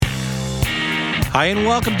Hi, and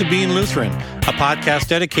welcome to Being Lutheran, a podcast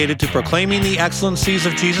dedicated to proclaiming the excellencies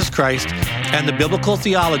of Jesus Christ and the biblical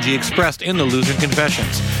theology expressed in the Lutheran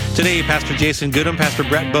Confessions. Today, Pastor Jason Goodham, Pastor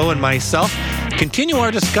Brett Bowe, and myself continue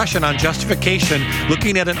our discussion on justification,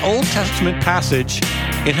 looking at an Old Testament passage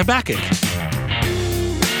in Habakkuk.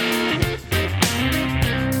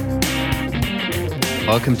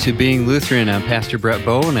 Welcome to Being Lutheran. I'm Pastor Brett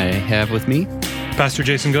Bowe, and I have with me Pastor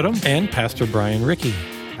Jason Goodham and Pastor Brian Rickey.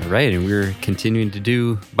 All right, and we're continuing to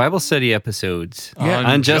do Bible study episodes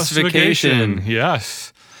on justification.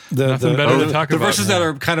 Yes. Nothing better to talk the about. verses that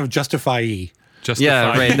are kind of justify-y.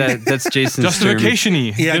 Yeah, right. That's Jason's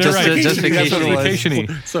justification-y. Yeah, justification-y.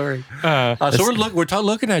 Sorry. So we're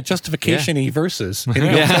looking at justification-y verses in the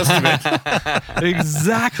Old Testament.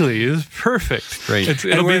 Exactly. It's perfect. Right.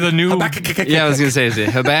 It'll be the new... Yeah, I was going to say, is it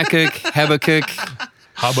Habakkuk? Habakkuk.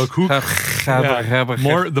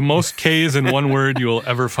 The most K's in one word you will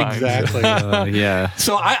ever find. Exactly. Yeah.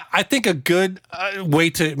 So I think a good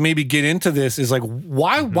way to maybe get into this is like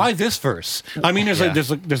why this verse? I mean,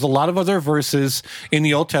 there's a lot of other verses in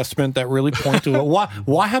the Old Testament that really point to it.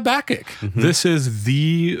 Why Habakkuk? Mm-hmm. This is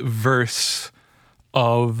the verse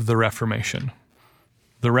of the Reformation.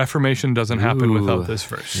 The Reformation doesn't happen without this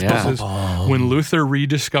verse. Yeah. This is when Luther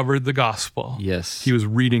rediscovered the gospel. Yes. He was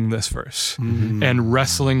reading this verse and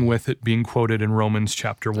wrestling with it being quoted in Romans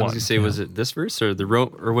chapter 1. I was going to say, was it this verse or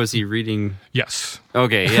or was he reading? Yes.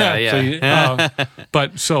 Okay, yeah.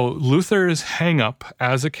 But so Luther's hang up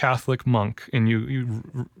as a Catholic monk, and you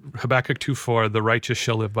Habakkuk 2:4, the righteous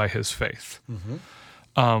shall live by his faith.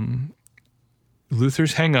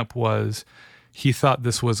 Luther's hang up was he thought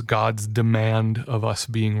this was God's demand of us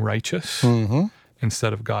being righteous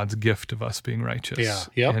instead of God's gift of us being righteous. Yeah.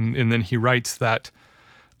 Yep. And then he writes that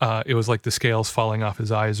it was like the scales falling off his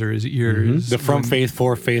eyes or his ears. The from faith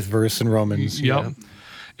for faith verse in Romans. Yep. Yeah.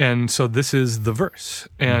 And so this is the verse.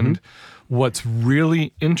 And what's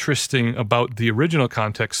really interesting about the original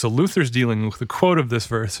context, so Luther's dealing with the quote of this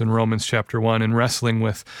verse in Romans chapter 1 and wrestling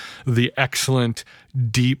with the excellent,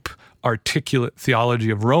 deep, articulate theology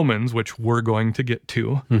of Romans, which we're going to get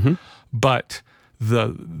to. But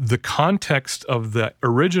the context of the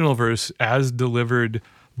original verse as delivered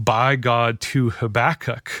by God to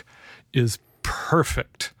Habakkuk is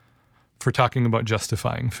perfect for talking about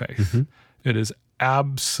justifying faith. It is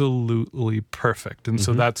absolutely perfect. And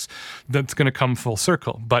so that's going to come full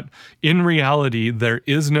circle. But in reality, there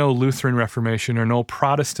is no Lutheran Reformation or no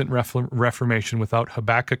Protestant Reformation without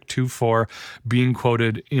Habakkuk 2:4 being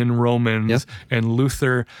quoted in Romans and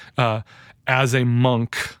Luther as a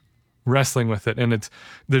monk wrestling with it. And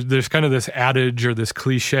there's kind of this adage or this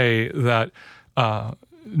cliche that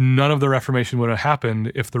none of the Reformation would have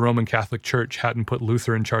happened if the Roman Catholic Church hadn't put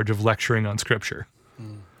Luther in charge of lecturing on Scripture.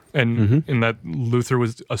 And in that Luther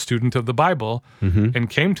was a student of the Bible and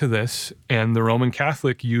came to this, and the Roman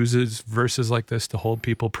Catholic uses verses like this to hold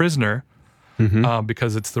people prisoner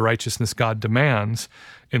because it's the righteousness God demands.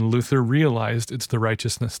 And Luther realized it's the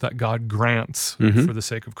righteousness that God grants for the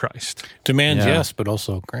sake of Christ. Demands, yes, but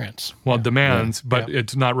also grants. Well, demands, but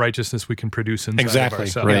it's not righteousness we can produce inside of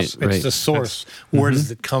ourselves. Yes. It's the source. Where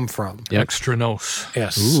does it come from? Extra nos.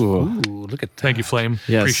 Yes. Ooh, look at that. Thank you, Flame.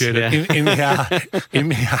 Yes. Appreciate it.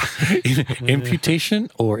 Imputation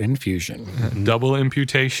or infusion? Double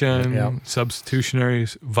imputation, substitutionary,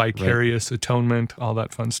 vicarious atonement, all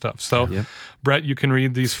that fun stuff. So, Brett, you can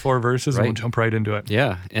read these 4 verses and we'll jump right into it.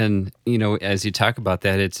 Yeah, and as you talk about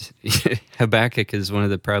that, it's Habakkuk is one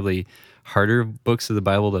of the probably harder books of the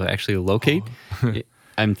Bible to actually locate.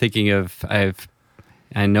 I'm thinking of I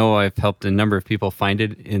know I've helped a number of people find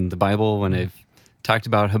it in the Bible when I've talked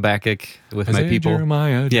about Habakkuk with Isaiah, my people.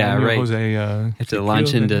 Jeremiah, Daniel, right. Hosea, have to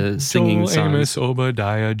launch into singing Joel, songs. Amos,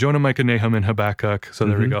 Obadiah, Jonah, Micah, Nahum, and Habakkuk. So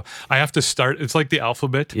there we go. I have to start. It's like the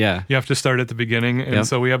alphabet. Yeah. You have to start at the beginning. And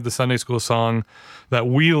so we have the Sunday school song that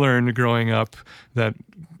we learned growing up that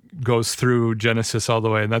goes through Genesis all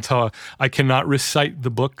the way. And that's how I cannot recite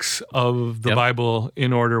the books of the Bible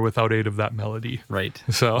in order without aid of that melody. Right.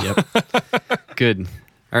 So Good.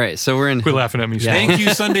 All right, so we're in... Quit laughing at me. Thank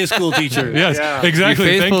you, Sunday school teacher. Yes,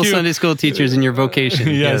 exactly. You faithful Thank you. Sunday school teachers in your vocation.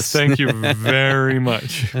 Yes, thank you very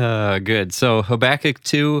much. Good. So Habakkuk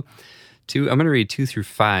 2, I'm going to read 2 through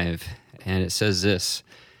 5, and it says this,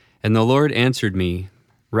 "And the Lord answered me,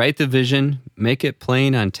 write the vision, make it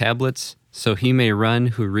plain on tablets, so he may run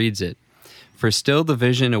who reads it. For still the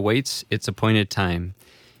vision awaits its appointed time.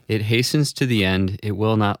 It hastens to the end, it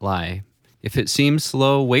will not lie. If it seems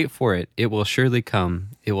slow, wait for it. It will surely come.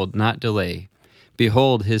 It will not delay.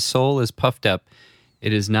 Behold, his soul is puffed up.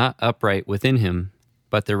 It is not upright within him,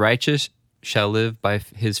 but the righteous shall live by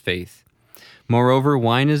his faith. Moreover,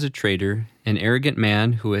 wine is a traitor, an arrogant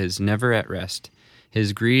man who is never at rest.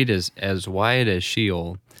 His greed is as wide as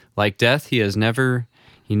Sheol. Like death, he has never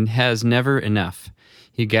enough.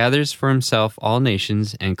 He gathers for himself all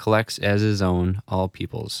nations and collects as his own all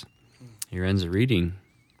peoples. Here ends the reading.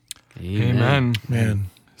 Amen. Amen.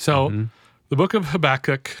 So, the book of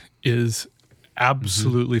Habakkuk is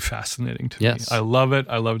absolutely fascinating to me. I love it.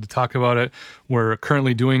 I love to talk about it. We're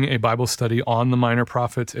currently doing a Bible study on the minor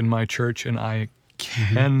prophets in my church, and I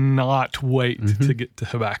cannot wait to get to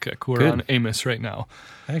Habakkuk. We're on Amos right now.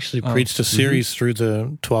 I actually preached a series through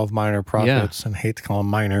the 12 minor prophets, and hate to call them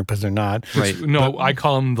minor because they're not. Right. No, I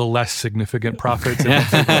call them the less significant prophets.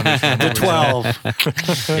 The 12.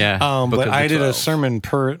 But I did a sermon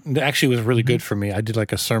per, actually it was really good for me. I did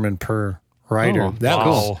like a sermon per writer. Oh, that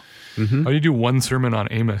was cool. Why do you do one sermon on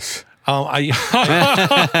Amos?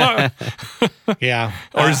 Yeah.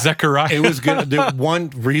 Or Zechariah. It was good. The one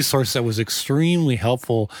resource that was extremely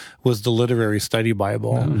helpful was the Literary Study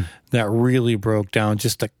Bible that really broke down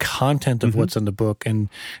just the content of what's in the book and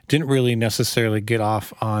didn't really necessarily get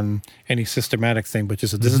off on any systematic thing, but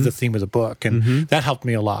just this is the theme of the book. And that helped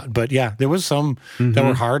me a lot. But yeah, there was some that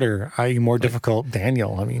were harder, i.e. more difficult.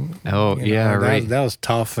 Daniel, I mean. That was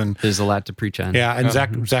tough. And there's a lot to preach on. Yeah, and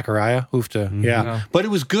Zechariah, But it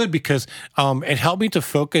was good because it helped me to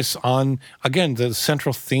focus on, again, the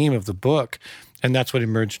central theme of the book. And that's what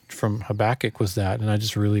emerged from Habakkuk was that, and I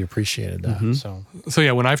just really appreciated that. So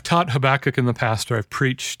yeah, when I've taught Habakkuk in the past, or I've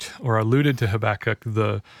preached or alluded to Habakkuk,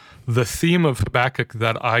 the theme of Habakkuk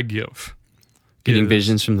that I give, getting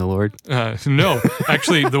visions from the Lord. No,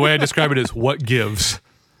 actually, the way I describe it is what gives,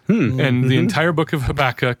 and the entire book of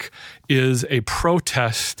Habakkuk is a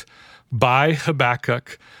protest by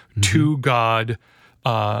Habakkuk to God.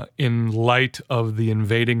 In light of the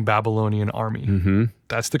invading Babylonian army.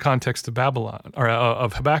 That's the context of Babylon, or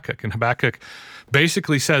of Habakkuk. And Habakkuk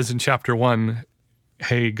basically says in chapter 1,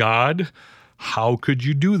 hey, God, how could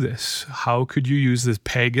you do this? How could you use this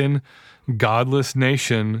pagan, godless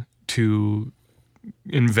nation to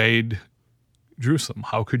invade Jerusalem?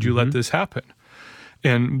 How could you let this happen?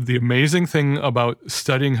 And the amazing thing about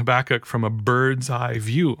studying Habakkuk from a bird's eye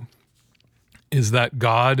view is that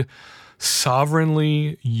God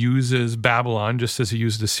sovereignly uses Babylon, just as he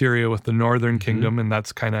used Assyria with the northern kingdom, and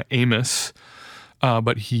that's kind of Amos.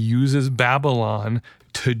 But he uses Babylon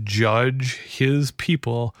to judge his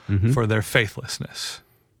people for their faithlessness.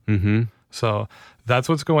 So that's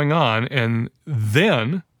what's going on. And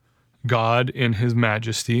then God, in his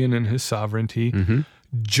majesty and in his sovereignty,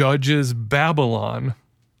 judges Babylon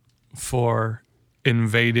for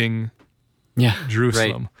invading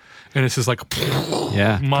Jerusalem. Right. And it's just like,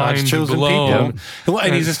 mind blown. People.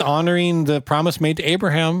 And he's just honoring the promise made to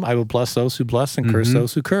Abraham. I will bless those who bless and curse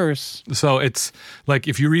those who curse. So it's like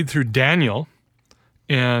if you read through Daniel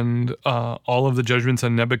and all of the judgments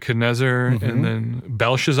on Nebuchadnezzar and then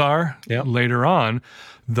Belshazzar later on,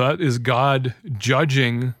 that is God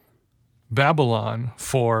judging Babylon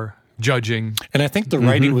for judging. And I think the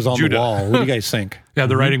writing was on Judah. The wall. What do you guys think? Yeah,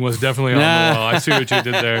 the writing was definitely on the wall. I see what you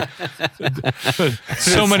did there.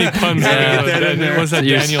 So many puns. Was that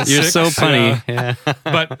Daniel 6? You're so funny.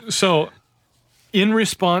 But so in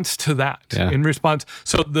response to that,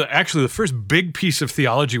 so the first big piece of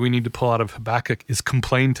theology we need to pull out of Habakkuk is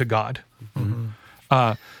complain to God.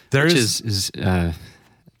 Which is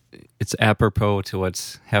it's apropos to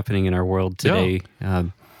what's happening in our world today.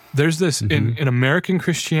 There's this in American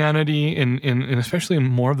Christianity, and especially in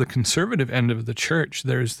more of the conservative end of the church,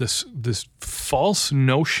 there's this false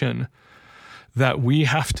notion that we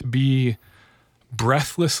have to be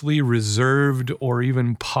breathlessly reserved or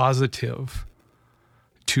even positive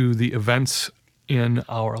to the events in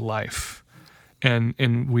our life.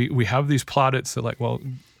 And we have these plaudits that like, well,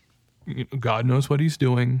 God knows what he's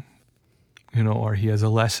doing, or he has a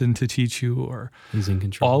lesson to teach you, or he's in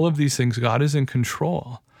control. All of these things, God is in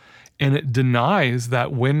control. And it denies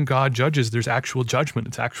that when God judges, there's actual judgment.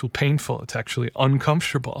 It's actually painful. It's actually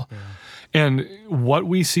uncomfortable. Yeah. And what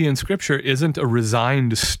we see in Scripture isn't a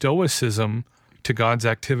resigned stoicism to God's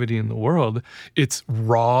activity in the world. It's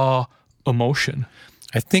raw emotion.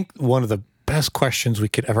 I think one of the best questions we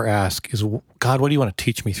could ever ask is, God, what do you want to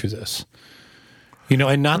teach me through this?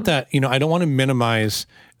 And not that, I don't want to minimize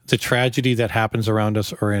the tragedy that happens around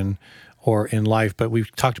us or in life, but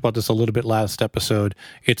we've talked about this a little bit last episode.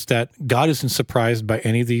 It's that God isn't surprised by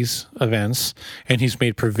any of these events, and he's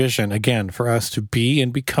made provision, again, for us to be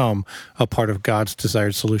and become a part of God's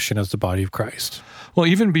desired solution as the body of Christ. Well,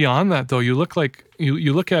 even beyond that, though, you look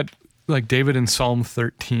at like David in Psalm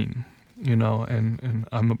 13, and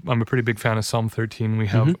I'm a pretty big fan of Psalm 13. We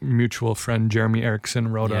have mutual friend Jeremy Erickson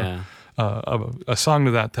wrote a song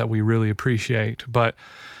to that we really appreciate. But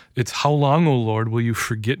it's, how long, O Lord, will you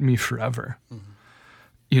forget me forever?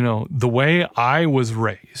 The way I was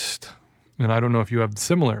raised, and I don't know if you have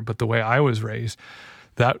similar, but the way I was raised,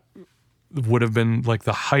 that would have been like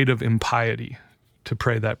the height of impiety to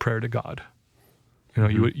pray that prayer to God.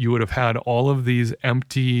 You would have had all of these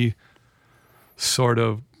empty sort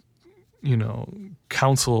of,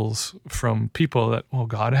 counsels from people that, well,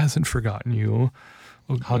 God hasn't forgotten you.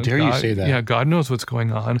 How dare you say that? Yeah, God knows what's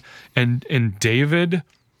going on. And David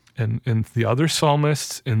and the other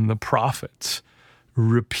psalmists and the prophets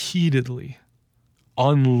repeatedly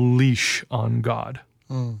unleash on God.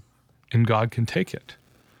 And God can take it.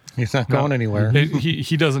 He's not going anywhere.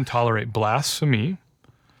 He doesn't tolerate blasphemy,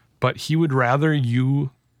 but he would rather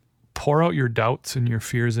you pour out your doubts and your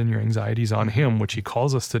fears and your anxieties on him, which he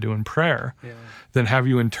calls us to do in prayer, than have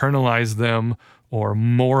you internalize them or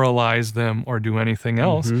moralize them or do anything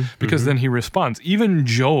else, because then he responds. Even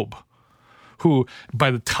Job, who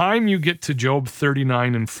by the time you get to Job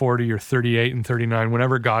 39 and 40 or 38 and 39,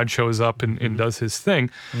 whenever God shows up and does his thing,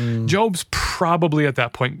 Job's probably at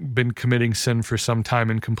that point been committing sin for some time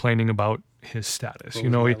and complaining about his status.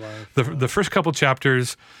 The first couple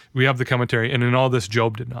chapters, we have the commentary, and in all this,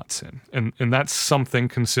 Job did not sin. And that's something,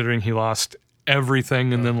 considering he lost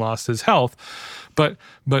everything and then lost his health. But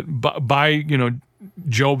by,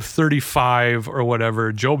 Job 35 or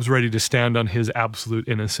whatever, Job's ready to stand on his absolute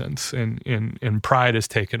innocence, and pride has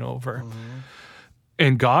taken over.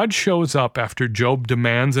 And God shows up after Job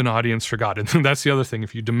demands an audience for God. And that's the other thing.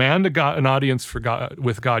 If you demand an audience for God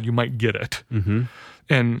with God, you might get it.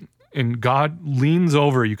 And God leans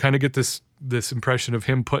over. You kind of get this impression of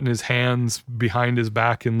him putting his hands behind his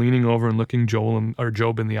back and leaning over and looking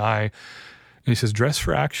Job in the eye. And he says, "Dress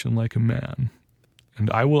for action like a man,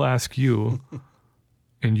 and I will ask you,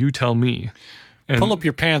 and you tell me." And pull up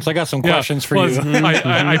your pants. I got some questions for you.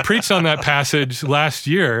 I preached on that passage last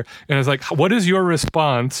year, and it's like, what is your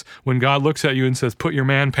response when God looks at you and says, "Put your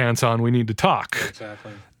man pants on, we need to talk"?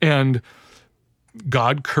 Exactly. And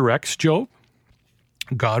God corrects Job.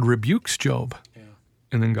 God rebukes Job.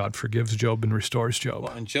 And then God forgives Job and restores Job.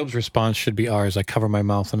 Well, and Job's response should be ours. I cover my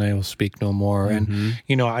mouth and I will speak no more. And,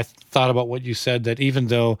 I thought about what you said, that even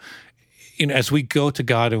though, as we go to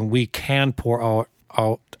God and we can pour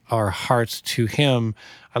out our hearts to him,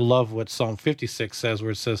 I love what Psalm 56 says,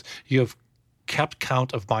 where it says, "You have kept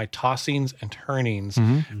count of my tossings and turnings.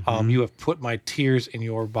 You have put my tears in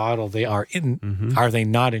your bottle. They are are they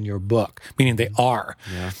not in your book?" Meaning they are.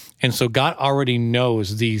 Yeah. And so God already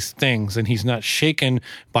knows these things, and he's not shaken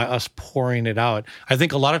by us pouring it out. I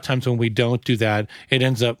think a lot of times when we don't do that, it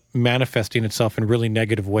ends up manifesting itself in really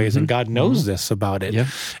negative ways, and God knows this about it. Yeah.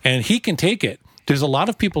 And he can take it. There's a lot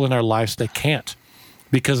of people in our lives that can't,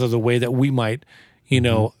 because of the way that we might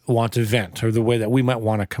want to vent, or the way that we might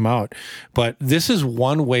want to come out. But this is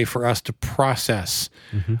one way for us to process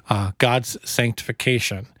God's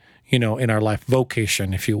sanctification, in our life,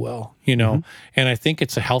 vocation, if you will, And I think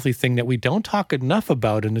it's a healthy thing that we don't talk enough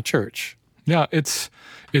about in the church. Yeah, it's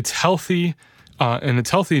healthy, and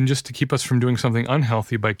it's healthy just to keep us from doing something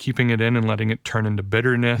unhealthy by keeping it in and letting it turn into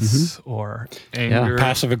bitterness or anger.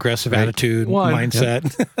 Passive-aggressive attitude,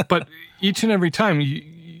 mindset. But each and every time,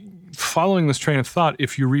 following this train of thought,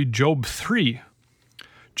 if you read Job 3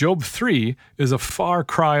 is a far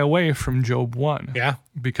cry away from Job 1. Yeah.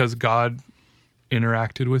 Because God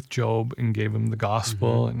interacted with Job and gave him the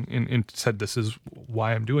gospel and said, "This is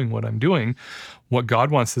why I'm doing what I'm doing." What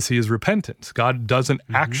God wants to see is repentance. God doesn't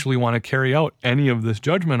actually want to carry out any of this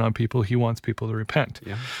judgment on people. He wants people to repent.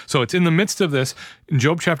 Yeah. So it's in the midst of this, in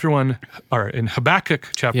Job chapter 1, or in Habakkuk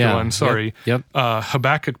chapter 1,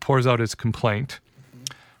 Habakkuk pours out his complaint.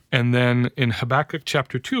 And then in Habakkuk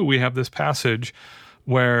chapter 2, we have this passage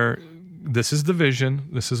where this is the vision.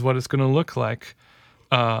 This is what it's going to look like.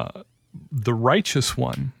 The righteous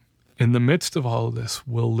one, in the midst of all of this,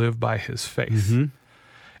 will live by his faith.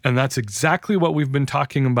 And that's exactly what we've been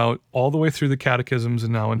talking about all the way through the catechisms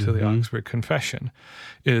and now into the Augsburg Confession,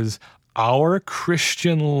 is our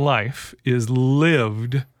Christian life is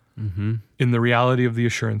lived in the reality of the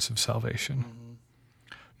assurance of salvation.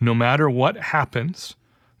 No matter what happens,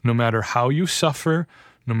 no matter how you suffer,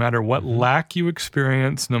 no matter what lack you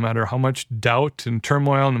experience, no matter how much doubt and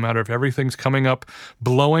turmoil, no matter if everything's coming up,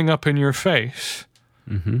 blowing up in your face,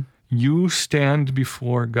 you stand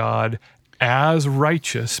before God as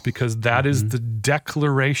righteous, because that is the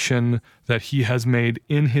declaration that he has made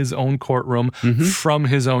in his own courtroom from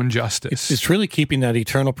his own justice. It's really keeping that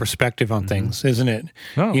eternal perspective on things, isn't it?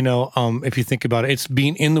 Oh. You know, if you think about it, it's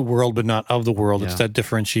being in the world but not of the world. It's that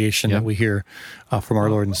differentiation that we hear from our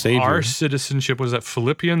Lord and Savior. Our citizenship was at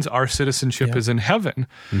Philippians. Our citizenship is in heaven.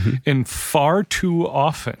 And far too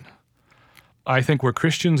often, I think where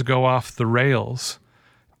Christians go off the rails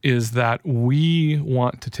is that we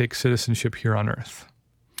want to take citizenship here on earth.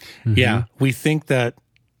 Yeah, we think that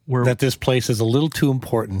this place is a little too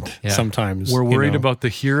important sometimes. We're worried about the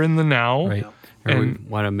here and the now. Right. Or we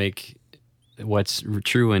want to make what's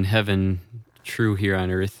true in heaven true here on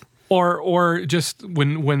earth. Or just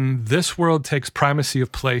when this world takes primacy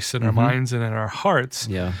of place in our minds and in our hearts,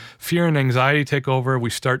 fear and anxiety take over. We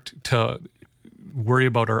start to worry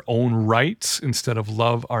about our own rights instead of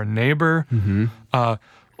love our neighbor.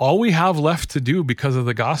 All we have left to do because of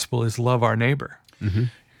the gospel is love our neighbor.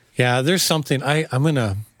 Yeah, there's something I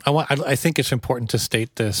think it's important to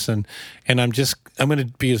state this, and I'm going to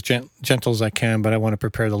be as gentle as I can, but I want to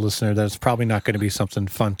prepare the listener that it's probably not going to be something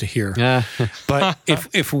fun to hear. But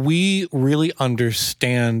if we really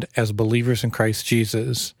understand as believers in Christ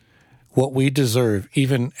Jesus what we deserve,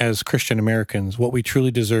 even as Christian Americans, what we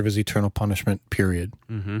truly deserve is eternal punishment, period.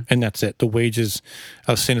 And that's it. The wages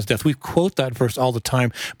of sin is death. We quote that verse all the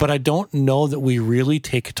time, but I don't know that we really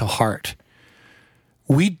take it to heart.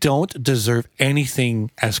 We don't deserve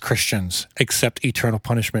anything as Christians except eternal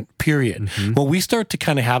punishment, period. When we start to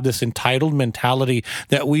kind of have this entitled mentality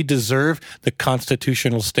that we deserve the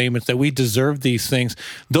constitutional statements, that we deserve these things,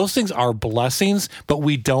 those things are blessings, but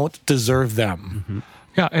we don't deserve them.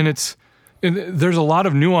 Yeah, and there's a lot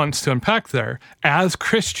of nuance to unpack there. As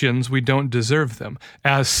Christians, we don't deserve them.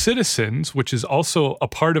 As citizens, which is also a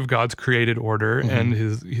part of God's created order and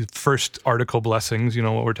his first article blessings, you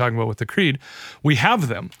know, what we're talking about with the creed, we have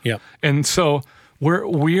them. Yep. And so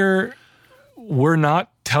we're not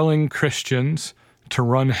telling Christians to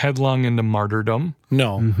run headlong into martyrdom.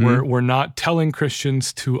 No. We're not telling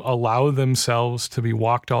Christians to allow themselves to be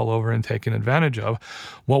walked all over and taken advantage of.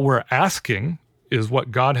 What we're asking is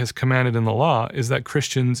what God has commanded in the law, is that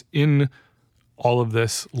Christians in all of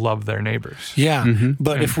this love their neighbors. Yeah,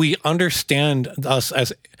 but if we understand us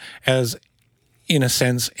as in a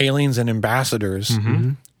sense, aliens and ambassadors,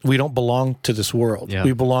 we don't belong to this world.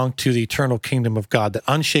 We belong to the eternal kingdom of God, the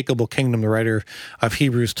unshakable kingdom the writer of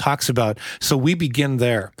Hebrews talks about. So we begin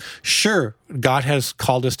there. Sure, God has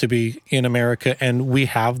called us to be in America, and we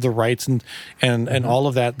have the rights and all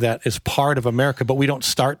of that is part of America, but we don't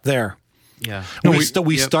start there. No,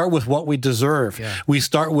 we start with what we deserve. We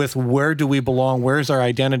start with where do we belong? Where's our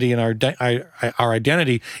identity? And our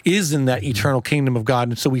identity is in that eternal kingdom of God.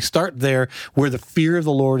 And so we start there, where the fear of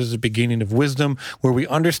the Lord is the beginning of wisdom, where we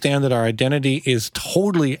understand that our identity is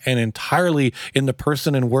totally and entirely in the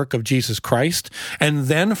person and work of Jesus Christ. And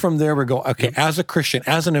then from there we go, okay, as a Christian,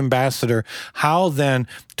 as an ambassador, how then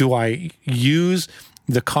do I use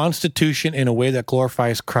the Constitution in a way that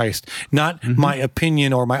glorifies Christ? Not my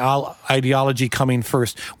opinion or my ideology coming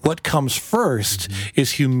first. What comes first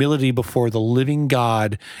is humility before the living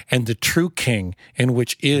God and the true King, and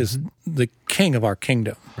which is the King of our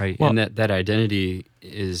kingdom. Right, well, and that identity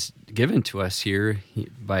is given to us here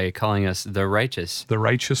by calling us the righteous. The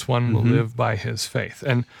righteous one will live by his faith.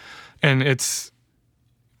 And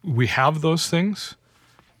we have those things.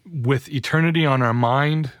 With eternity on our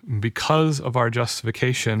mind, because of our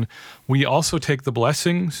justification, we also take the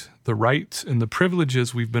blessings, the rights, and the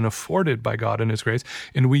privileges we've been afforded by God and his grace,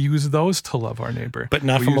 and we use those to love our neighbor. But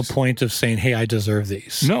not from a point of saying, hey, I deserve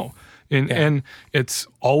these. No. And it's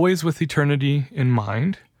always with eternity in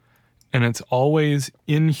mind, and it's always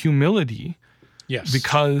in humility. Yes.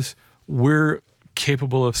 Because we're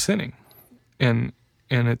capable of sinning. And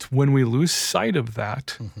it's when we lose sight of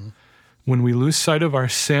that, when we lose sight of our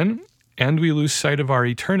sin and we lose sight of our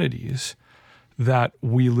eternities, that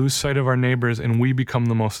we lose sight of our neighbors and we become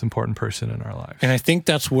the most important person in our lives. And I think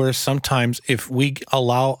that's where sometimes if we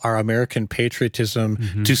allow our American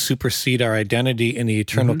patriotism to supersede our identity in the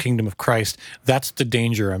eternal kingdom of Christ, that's the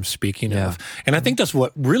danger I'm speaking of. And I think that's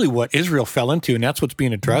what Israel fell into, and that's what's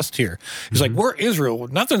being addressed here. It's like, we're Israel,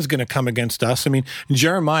 nothing's going to come against us. I mean,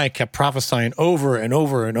 Jeremiah kept prophesying over and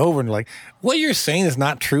over and over, and like, what you're saying is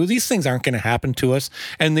not true. These things aren't going to happen to us.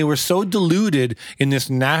 And they were so deluded in this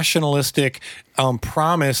nationalistic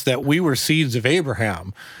promise that we were seeds of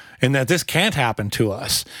Abraham and that this can't happen to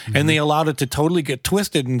us. And they allowed it to totally get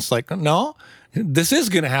twisted. And it's like, no, this is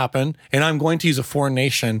going to happen. And I'm going to use a foreign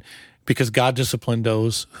nation because God disciplined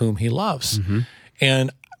those whom he loves. And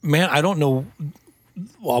man, I don't know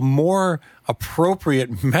a more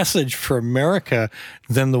appropriate message for America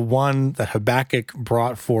than the one that Habakkuk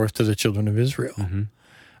brought forth to the children of Israel.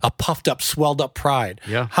 A puffed up, swelled up pride.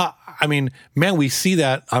 Yeah. I mean, man, we see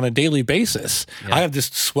that on a daily basis. Yeah. I have this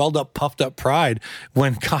swelled up, puffed up pride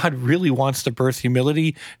when God really wants to birth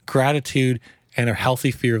humility, gratitude, and a healthy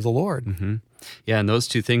fear of the Lord. Yeah, and those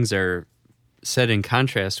two things are set in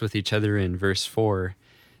contrast with each other in verse 4.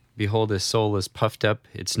 Behold, his soul is puffed up,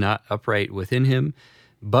 it's not upright within him,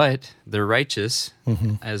 but the righteous,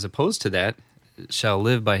 as opposed to that, shall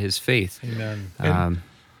live by his faith. Amen.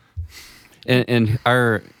 And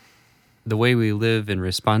the way we live in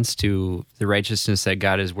response to the righteousness that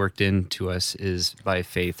God has worked into us is by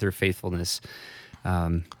faith or faithfulness.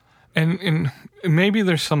 And maybe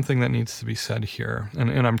there's something that needs to be said here,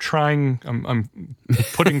 and I'm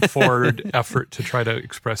putting forward effort to try to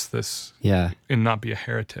express this and not be a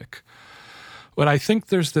heretic. But I think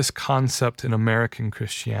there's this concept in American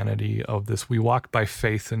Christianity of this: we walk by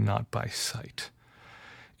faith and not by sight.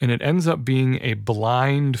 And it ends up being a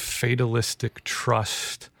blind, fatalistic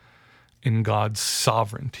trust in God's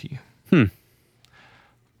sovereignty.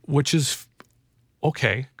 Which is,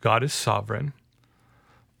 okay, God is sovereign,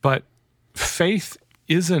 but faith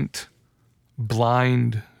isn't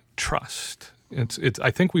blind trust. It's. I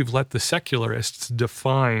think we've let the secularists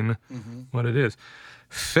define what it is.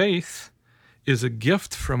 Faith is a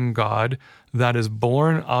gift from God that is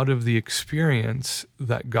born out of the experience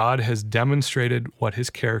that God has demonstrated what his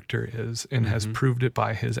character is and has proved it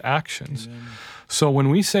by his actions. Amen. So when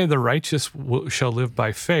we say the righteous shall live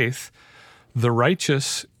by faith, the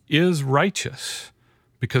righteous is righteous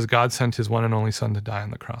because God sent his one and only Son to die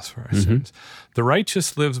on the cross for our sins. The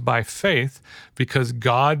righteous lives by faith because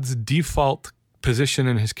God's default position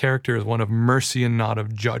in his character is one of mercy and not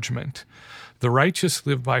of judgment. The righteous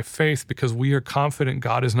live by faith because we are confident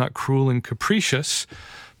God is not cruel and capricious,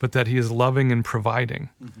 but that he is loving and providing.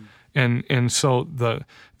 And so the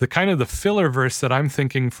kind of the filler verse that I'm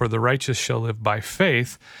thinking for the righteous shall live by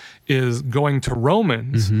faith is going to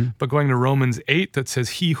Romans, but going to Romans 8 that says,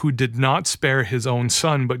 he who did not spare his own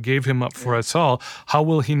son, but gave him up for us all, how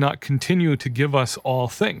will he not continue to give us all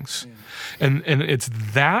things? And it's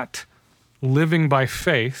that living by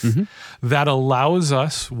faith that allows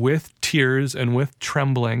us with tears and with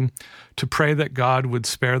trembling to pray that God would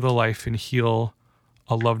spare the life and heal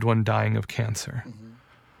a loved one dying of cancer.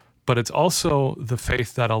 But it's also the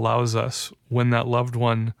faith that allows us, when that loved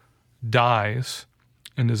one dies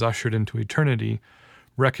and is ushered into eternity,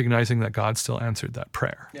 recognizing that God still answered that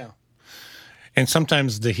prayer. Yeah. And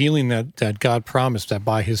sometimes the healing that God promised, that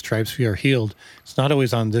by his stripes we are healed, it's not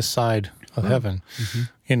always on this side of heaven.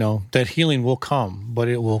 You know, that healing will come, but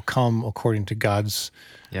it will come according to God's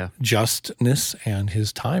justness and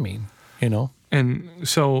his timing, you know. And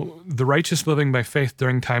so the righteous living by faith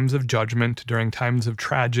during times of judgment, during times of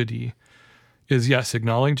tragedy, is, yes,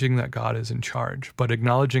 acknowledging that God is in charge, but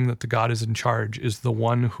acknowledging that the God is in charge is the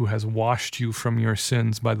one who has washed you from your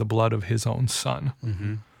sins by the blood of his own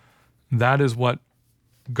Son. That is what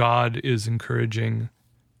God is encouraging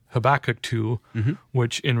Habakkuk to,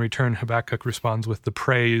 which in return Habakkuk responds with the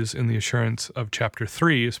praise and the assurance of chapter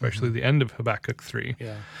 3, especially the end of Habakkuk 3.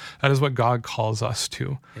 That is what God calls us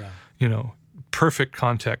to. You know, perfect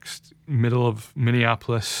context, middle of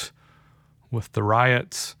Minneapolis with the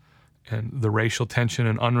riots and the racial tension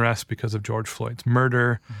and unrest because of George Floyd's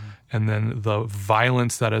murder, and then the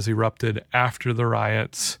violence that has erupted after the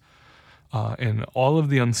riots, and all of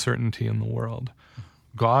the uncertainty in the world.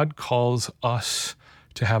 God calls us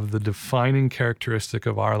to have the defining characteristic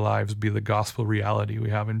of our lives be the gospel reality we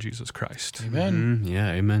have in Jesus Christ. Amen.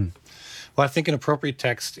 Amen. Well, I think an appropriate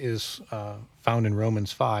text is found in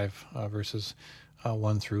Romans 5, verses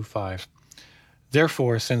 1 through 5.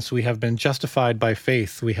 Therefore, since we have been justified by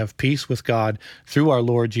faith, we have peace with God through our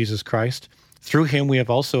Lord Jesus Christ. Through him we have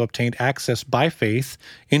also obtained access by faith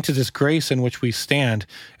into this grace in which we stand,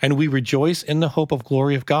 and we rejoice in the hope of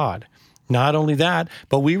glory of God. Not only that,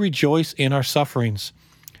 but we rejoice in our sufferings,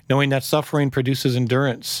 knowing that suffering produces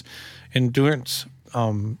endurance. Endurance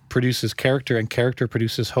produces character, and character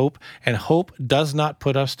produces hope, and hope does not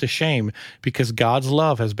put us to shame, because God's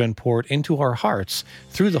love has been poured into our hearts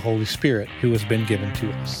through the Holy Spirit who has been given to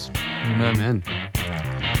us. Amen.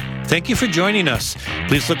 Thank you for joining us.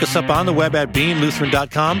 Please look us up on the web at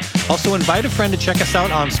beinglutheran.com. Also invite a friend to check us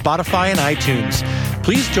out on Spotify and iTunes.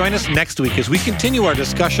 Please join us next week as we continue our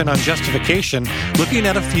discussion on justification, looking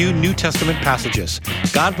at a few New Testament passages.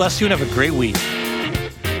 God bless you and have a great week.